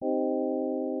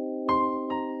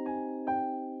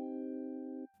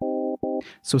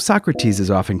So Socrates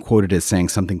is often quoted as saying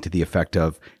something to the effect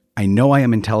of, "I know I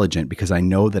am intelligent because I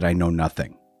know that I know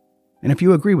nothing." And if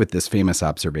you agree with this famous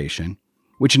observation,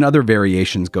 which in other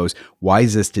variations goes,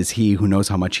 "Wisest is he who knows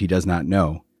how much he does not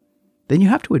know," then you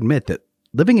have to admit that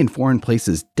living in foreign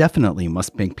places definitely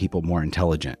must make people more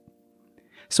intelligent.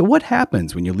 So what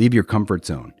happens when you leave your comfort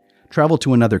zone, travel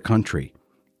to another country,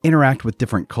 interact with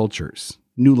different cultures,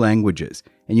 new languages,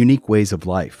 and unique ways of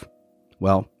life?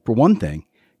 Well, for one thing,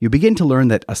 you begin to learn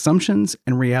that assumptions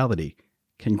and reality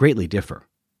can greatly differ.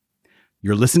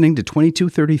 You're listening to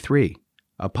 2233,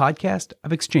 a podcast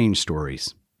of exchange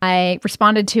stories. I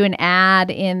responded to an ad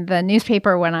in the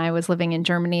newspaper when I was living in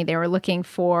Germany. They were looking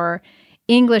for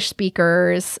English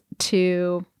speakers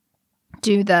to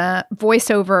do the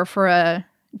voiceover for a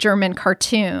German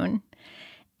cartoon.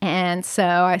 And so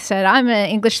I said, I'm an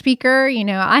English speaker,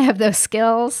 I have those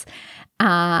skills.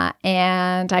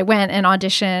 And I went and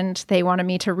auditioned. They wanted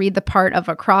me to read the part of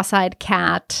a cross-eyed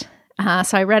cat.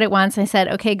 So I read it once. And I said,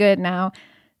 okay, good. Now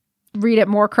read it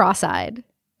more cross-eyed.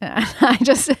 I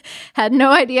just had no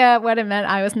idea what it meant.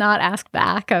 I was not asked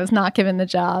back. I was not given the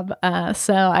job.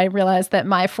 So I realized that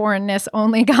my foreignness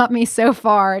only got me so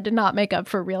far, did not make up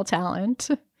for real talent.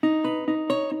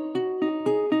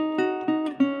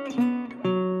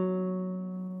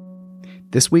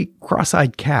 This week,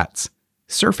 cross-eyed cats,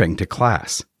 surfing to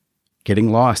class,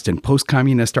 getting lost in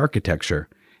post-communist architecture,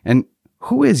 and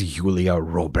who is Julia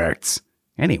Roberts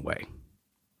anyway?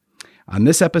 On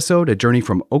this episode, a journey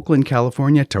from Oakland,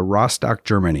 California to Rostock,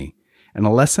 Germany, and a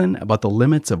lesson about the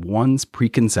limits of one's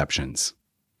preconceptions.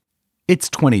 It's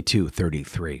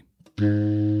 2233.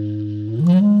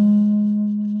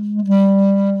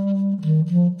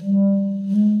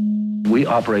 We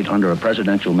operate under a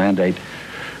presidential mandate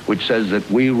which says that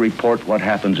we report what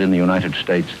happens in the United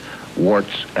States,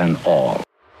 warts and all.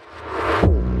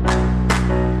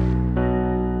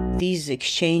 These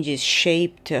exchanges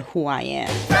shaped who I am.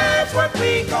 That's what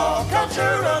we call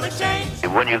cultural exchange.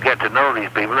 When you get to know these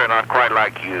people, they're not quite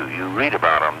like you. You read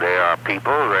about them. They are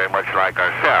people very much like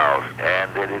ourselves,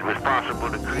 and that it was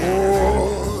possible to create.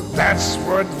 Oh, that's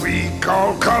what we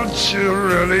call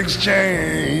cultural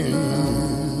exchange.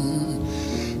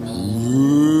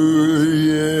 Ooh,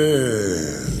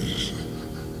 yes.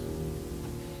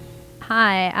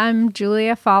 Hi, I'm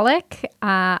Julia Follick.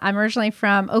 I'm originally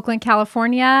from Oakland,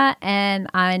 California, and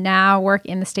I now work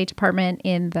in the State Department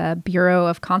in the Bureau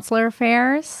of Consular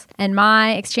Affairs. And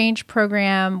my exchange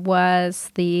program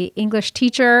was the English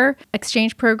teacher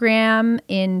exchange program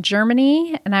in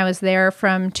Germany, and I was there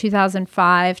from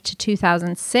 2005 to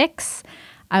 2006.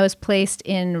 I was placed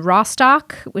in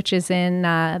Rostock, which is in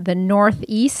the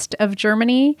northeast of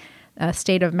Germany,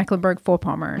 state of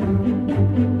Mecklenburg-Vorpommern.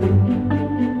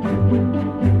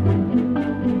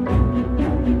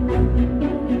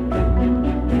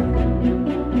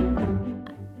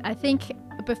 I think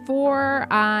before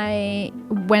I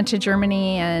went to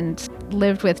Germany and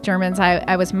lived with Germans,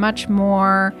 I was much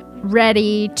more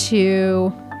ready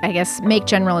to, make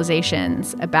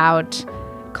generalizations about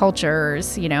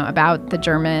cultures, about the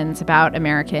Germans, about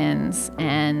Americans.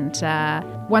 And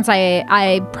once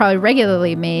I probably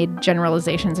regularly made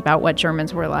generalizations about what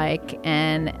Germans were like.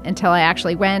 And until I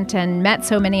actually went and met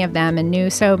so many of them and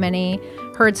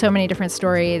heard so many different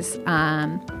stories,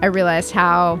 I realized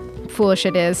how foolish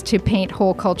it is to paint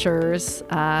whole cultures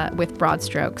with broad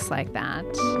strokes like that.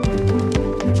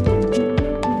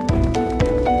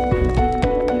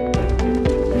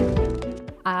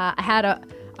 I had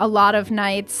a lot of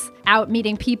nights out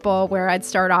meeting people where I'd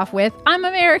start off with, I'm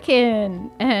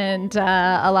American. And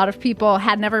a lot of people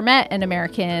had never met an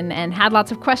American and had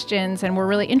lots of questions and were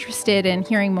really interested in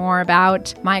hearing more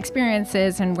about my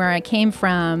experiences and where I came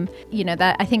from.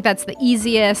 I think that's the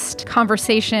easiest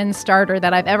conversation starter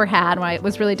that I've ever had. I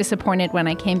was really disappointed when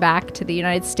I came back to the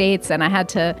United States and I had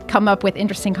to come up with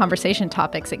interesting conversation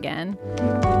topics again.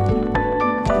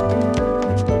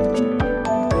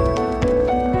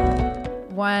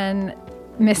 One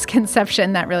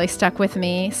misconception that really stuck with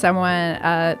me,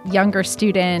 a younger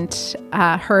student,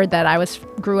 heard that I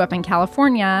grew up in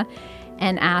California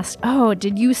and asked, "Oh,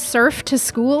 did you surf to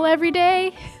school every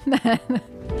day?"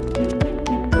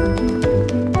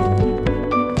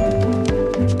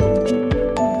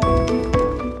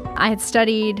 I had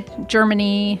studied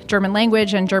German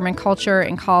language and German culture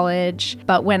in college,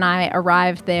 but when I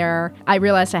arrived there, I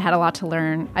realized I had a lot to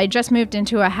learn. I just moved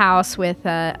into a house with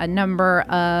a number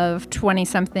of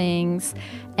 20-somethings,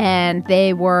 and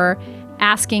they were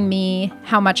asking me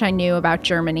how much I knew about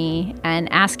Germany and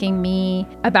asking me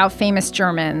about famous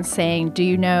Germans, saying, do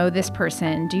you know this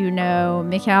person? Do you know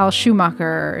Michael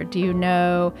Schumacher? Do you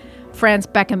know Franz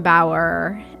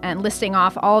Beckenbauer, and listing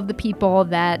off all of the people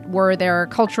that were their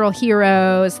cultural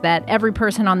heroes, that every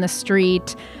person on the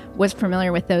street was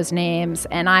familiar with those names,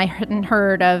 and I hadn't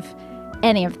heard of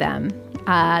any of them.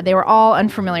 They were all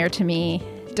unfamiliar to me,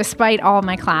 despite all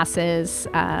my classes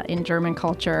in German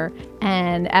culture.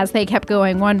 And as they kept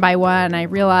going one by one, I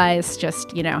realized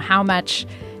just, how much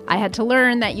I had to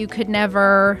learn that you could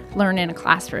never learn in a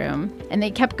classroom. And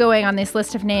they kept going on this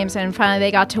list of names, and finally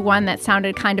they got to one that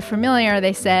sounded kind of familiar.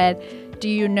 They said, "Do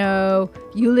you know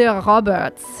Julia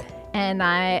Roberts?" And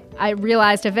I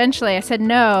realized eventually, I said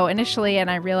no initially, and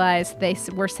I realized they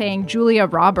were saying Julia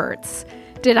Roberts.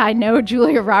 Did I know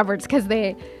Julia Roberts? Because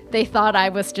they thought I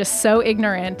was just so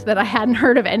ignorant that I hadn't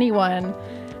heard of anyone.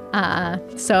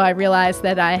 So I realized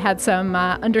that I had some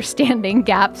understanding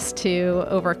gaps to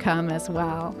overcome as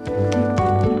well.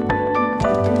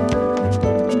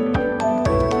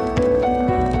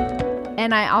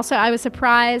 And I was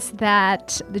surprised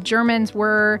that the Germans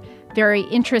were very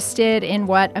interested in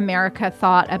what America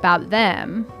thought about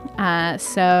them.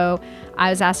 So I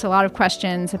was asked a lot of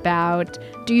questions about,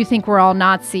 do you think we're all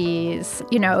Nazis?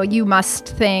 You must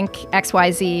think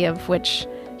XYZ, of which,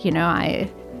 I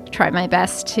try my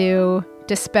best to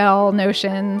dispel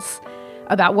notions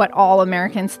about what all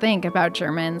Americans think about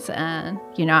Germans. And,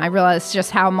 I realized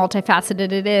just how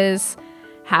multifaceted it is,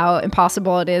 how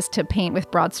impossible it is to paint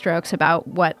with broad strokes about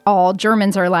what all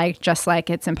Germans are like, just like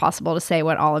it's impossible to say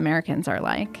what all Americans are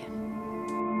like.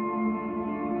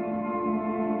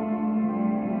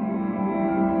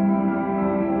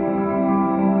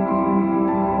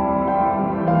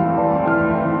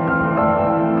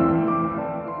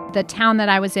 The town that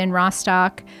I was in,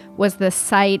 Rostock, was the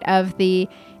site of the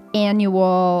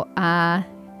annual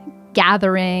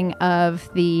gathering of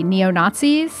the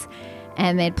neo-Nazis,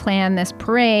 and they'd planned this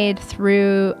parade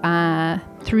through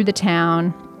the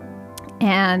town,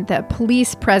 and the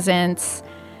police presence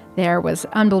there was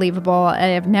unbelievable. I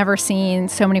have never seen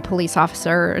so many police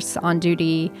officers on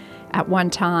duty at one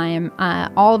time.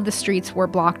 All of the streets were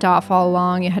blocked off all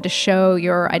along. You had to show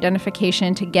your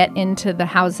identification to get into the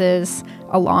houses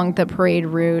along the parade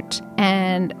route.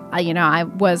 And, I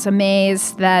was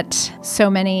amazed that so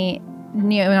many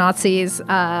neo-Nazis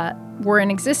were in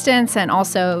existence and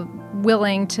also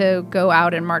willing to go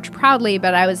out and march proudly.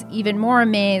 But I was even more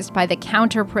amazed by the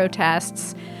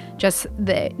counter-protests, just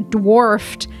that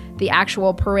dwarfed the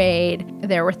actual parade.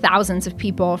 There were thousands of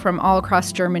people from all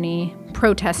across Germany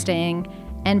protesting,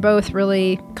 and both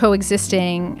really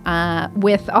coexisting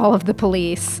with all of the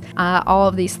police, all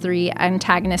of these three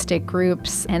antagonistic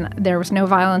groups. And there was no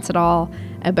violence at all,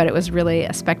 but it was really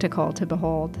a spectacle to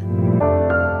behold.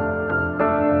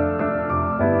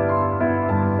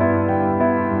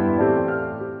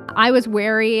 I was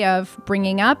wary of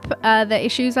bringing up the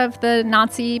issues of the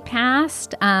Nazi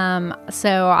past,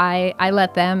 so I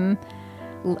let them,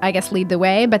 I guess, lead the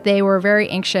way. But they were very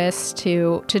anxious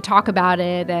to talk about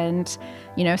it and,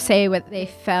 say what they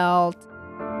felt.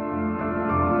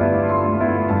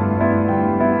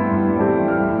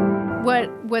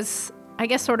 What was, I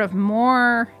guess, sort of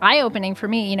more eye-opening for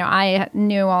me, I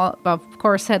knew of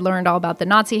course, had learned all about the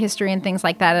Nazi history and things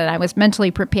like that, and I was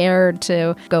mentally prepared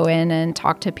to go in and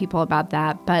talk to people about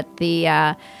that. But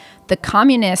the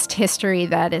communist history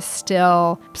that is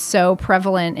still so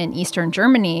prevalent in Eastern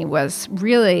Germany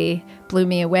really blew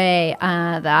me away.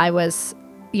 That I was,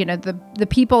 the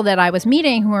people that I was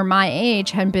meeting who were my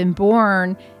age had been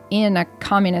born in a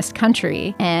communist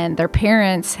country, and their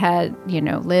parents had,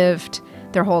 lived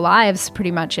their whole lives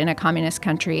pretty much in a communist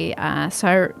country.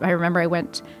 So I remember I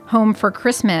went home for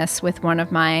Christmas with one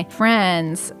of my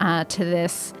friends to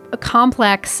this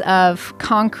complex of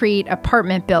concrete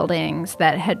apartment buildings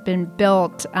that had been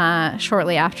built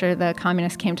shortly after the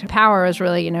communists came to power. It was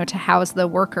really, to house the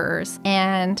workers.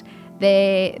 And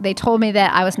they told me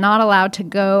that I was not allowed to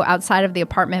go outside of the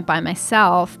apartment by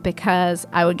myself because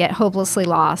I would get hopelessly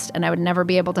lost and I would never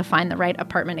be able to find the right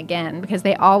apartment again, because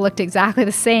they all looked exactly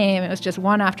the same. It was just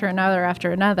one after another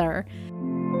after another.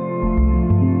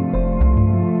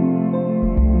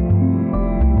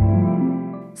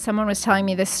 Someone was telling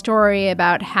me this story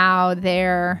about how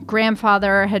their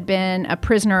grandfather had been a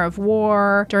prisoner of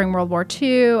war during World War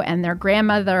II, and their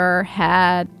grandmother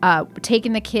had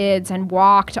taken the kids and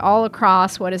walked all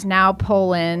across what is now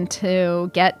Poland to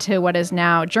get to what is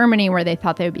now Germany, where they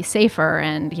thought they would be safer.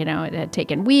 And, it had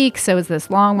taken weeks. So it was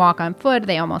this long walk on foot.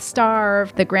 They almost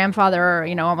starved. The grandfather,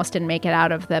 almost didn't make it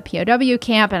out of the POW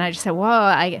camp. And I just said,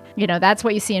 whoa, that's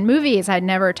what you see in movies. I'd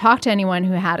never talked to anyone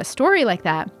who had a story like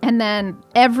that. And then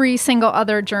every single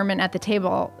other German at the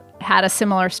table had a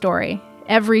similar story.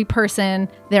 every person,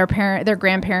 their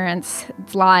grandparents'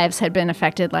 lives had been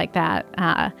affected like that.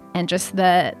 And just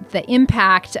the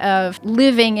impact of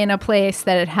living in a place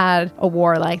that had a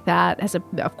war like that.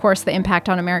 Of course, the impact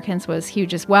on Americans was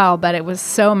huge as well, but it was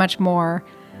so much more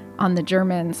on the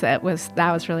Germans that was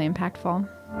really impactful.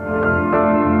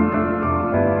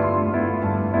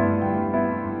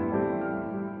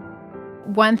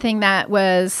 One thing that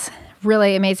was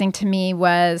really amazing to me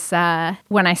was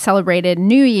when I celebrated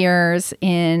New Year's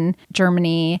in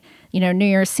Germany. New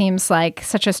Year's seems like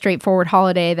such a straightforward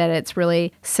holiday that it's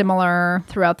really similar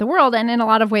throughout the world. And in a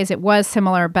lot of ways it was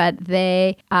similar, but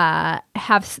they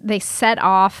set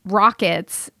off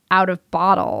rockets out of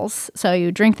bottles. So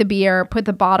you drink the beer, put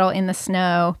the bottle in the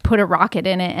snow, put a rocket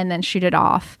in it, and then shoot it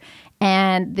off.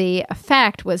 And the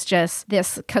effect was just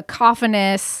this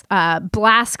cacophonous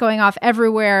blast going off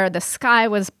everywhere. The sky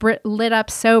was lit up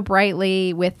so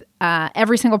brightly with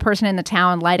every single person in the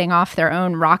town lighting off their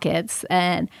own rockets.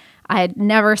 And I had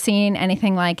never seen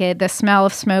anything like it. The smell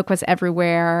of smoke was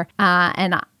everywhere.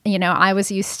 And I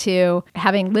was used to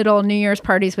having little New Year's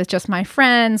parties with just my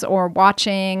friends or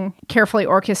watching carefully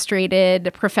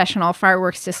orchestrated professional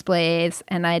fireworks displays.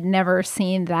 And I'd never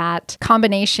seen that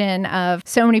combination of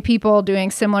so many people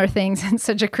doing similar things in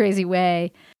such a crazy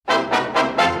way.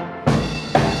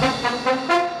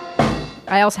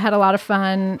 I also had a lot of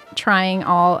fun trying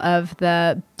all of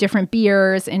the different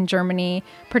beers in Germany,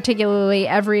 particularly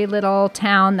every little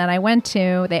town that I went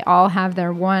to. They all have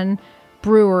their one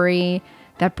brewery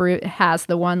that has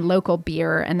the one local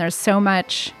beer, and there's so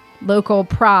much local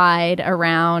pride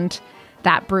around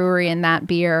that brewery and that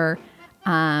beer.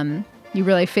 You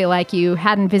really feel like you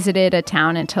hadn't visited a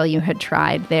town until you had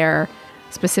tried their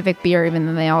specific beer, even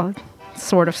though they all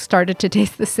sort of started to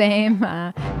taste the same.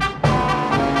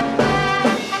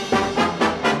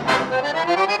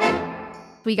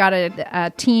 We got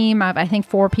a team of, I think,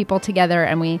 4 people together,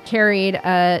 and we carried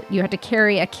you had to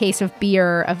carry a case of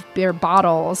beer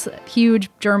bottles, huge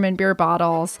German beer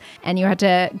bottles, and you had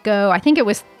to go, I think it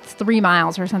was 3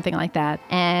 miles or something like that.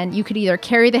 And you could either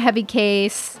carry the heavy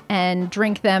case and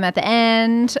drink them at the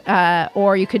end,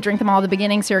 or you could drink them all at the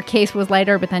beginning, so your case was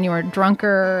lighter, but then you were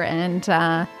drunker. And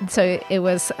so it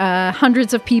was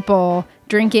hundreds of people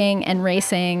drinking and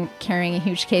racing, carrying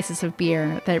huge cases of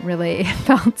beer that really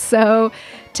felt so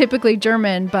typically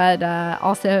German, but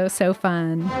also so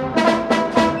fun.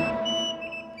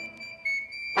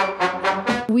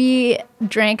 We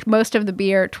drank most of the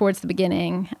beer towards the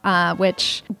beginning,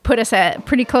 which put us at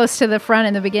pretty close to the front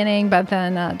in the beginning, but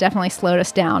then definitely slowed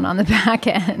us down on the back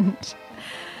end.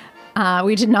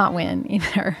 We did not win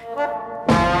either.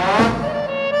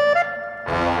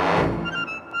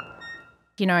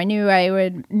 I knew I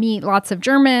would meet lots of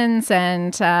Germans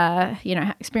and,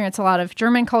 experience a lot of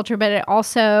German culture, but it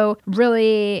also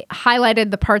really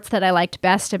highlighted the parts that I liked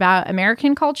best about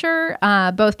American culture,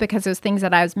 both because it was things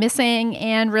that I was missing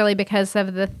and really because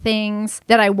of the things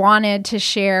that I wanted to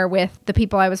share with the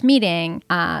people I was meeting.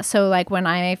 So like when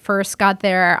I first got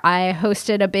there, I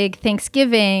hosted a big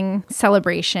Thanksgiving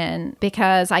celebration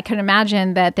because I could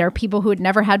imagine that there are people who had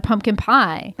never had pumpkin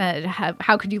pie.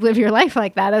 How could you live your life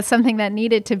like that as something that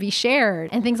needed to be shared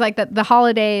and things like that. The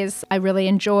holidays I really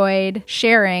enjoyed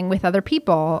sharing with other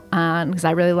people because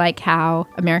I really like how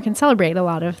Americans celebrate a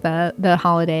lot of the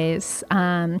holidays.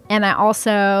 And I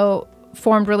also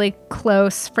formed really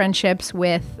close friendships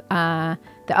with the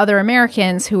other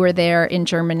Americans who were there in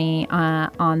Germany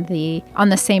on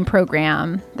the same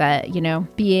program. That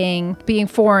being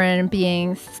foreign,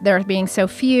 there being so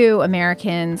few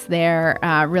Americans there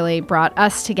really brought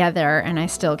us together. And I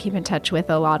still keep in touch with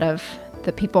a lot of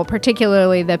the people,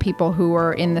 particularly the people who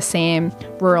were in the same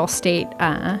rural state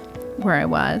where I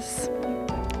was.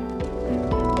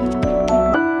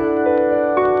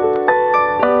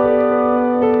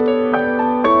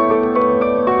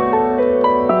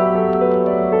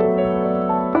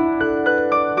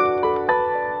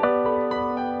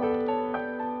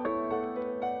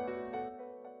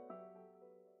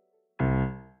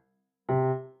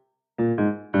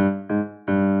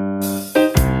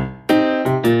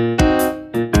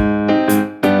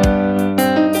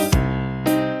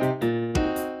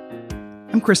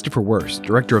 Christopher Wurst,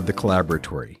 director of the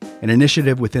Collaboratory, an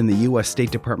initiative within the U.S.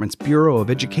 State Department's Bureau of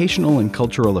Educational and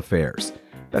Cultural Affairs,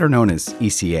 better known as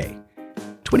ECA.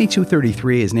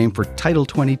 2233 is named for Title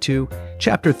 22,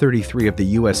 Chapter 33 of the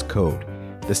U.S. Code,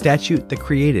 the statute that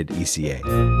created ECA.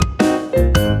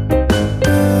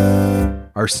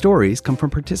 Our stories come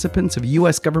from participants of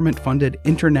U.S. government-funded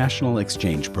international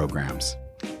exchange programs.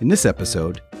 In this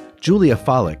episode, Julia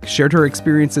Follick shared her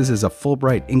experiences as a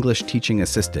Fulbright English Teaching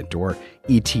Assistant, or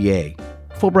ETA,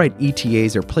 Fulbright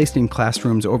ETAs are placed in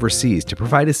classrooms overseas to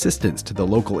provide assistance to the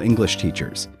local English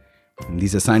teachers. And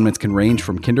these assignments can range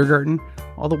from kindergarten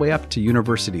all the way up to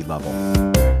university level.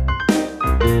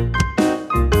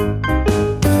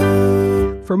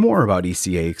 For more about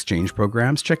ECA exchange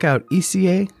programs, check out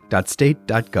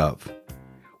eca.state.gov.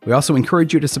 We also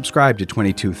encourage you to subscribe to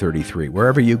 2233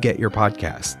 wherever you get your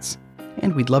podcasts.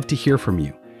 And we'd love to hear from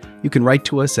you. You can write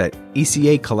to us at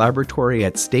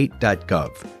ecacollaboratory@state.gov.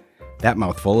 That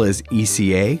mouthful is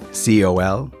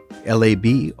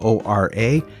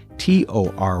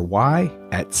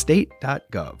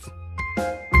ecacollaboratory@state.gov.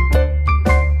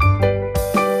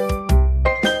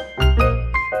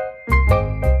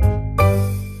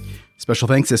 Special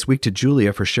thanks this week to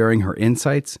Julia for sharing her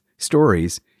insights,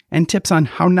 stories, and tips on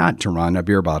how not to run a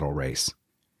beer bottle race.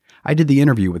 I did the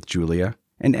interview with Julia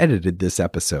and edited this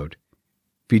episode.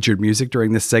 Featured music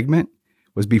during this segment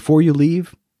was Before You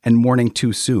Leave and Morning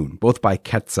Too Soon, both by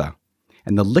Ketsa,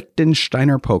 and the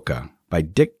Lichtensteiner Polka by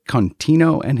Dick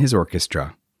Contino and his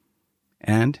orchestra.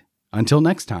 And until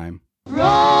next time. Roll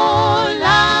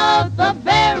out the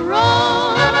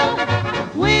barrel,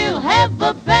 we'll have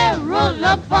a barrel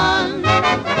of fun.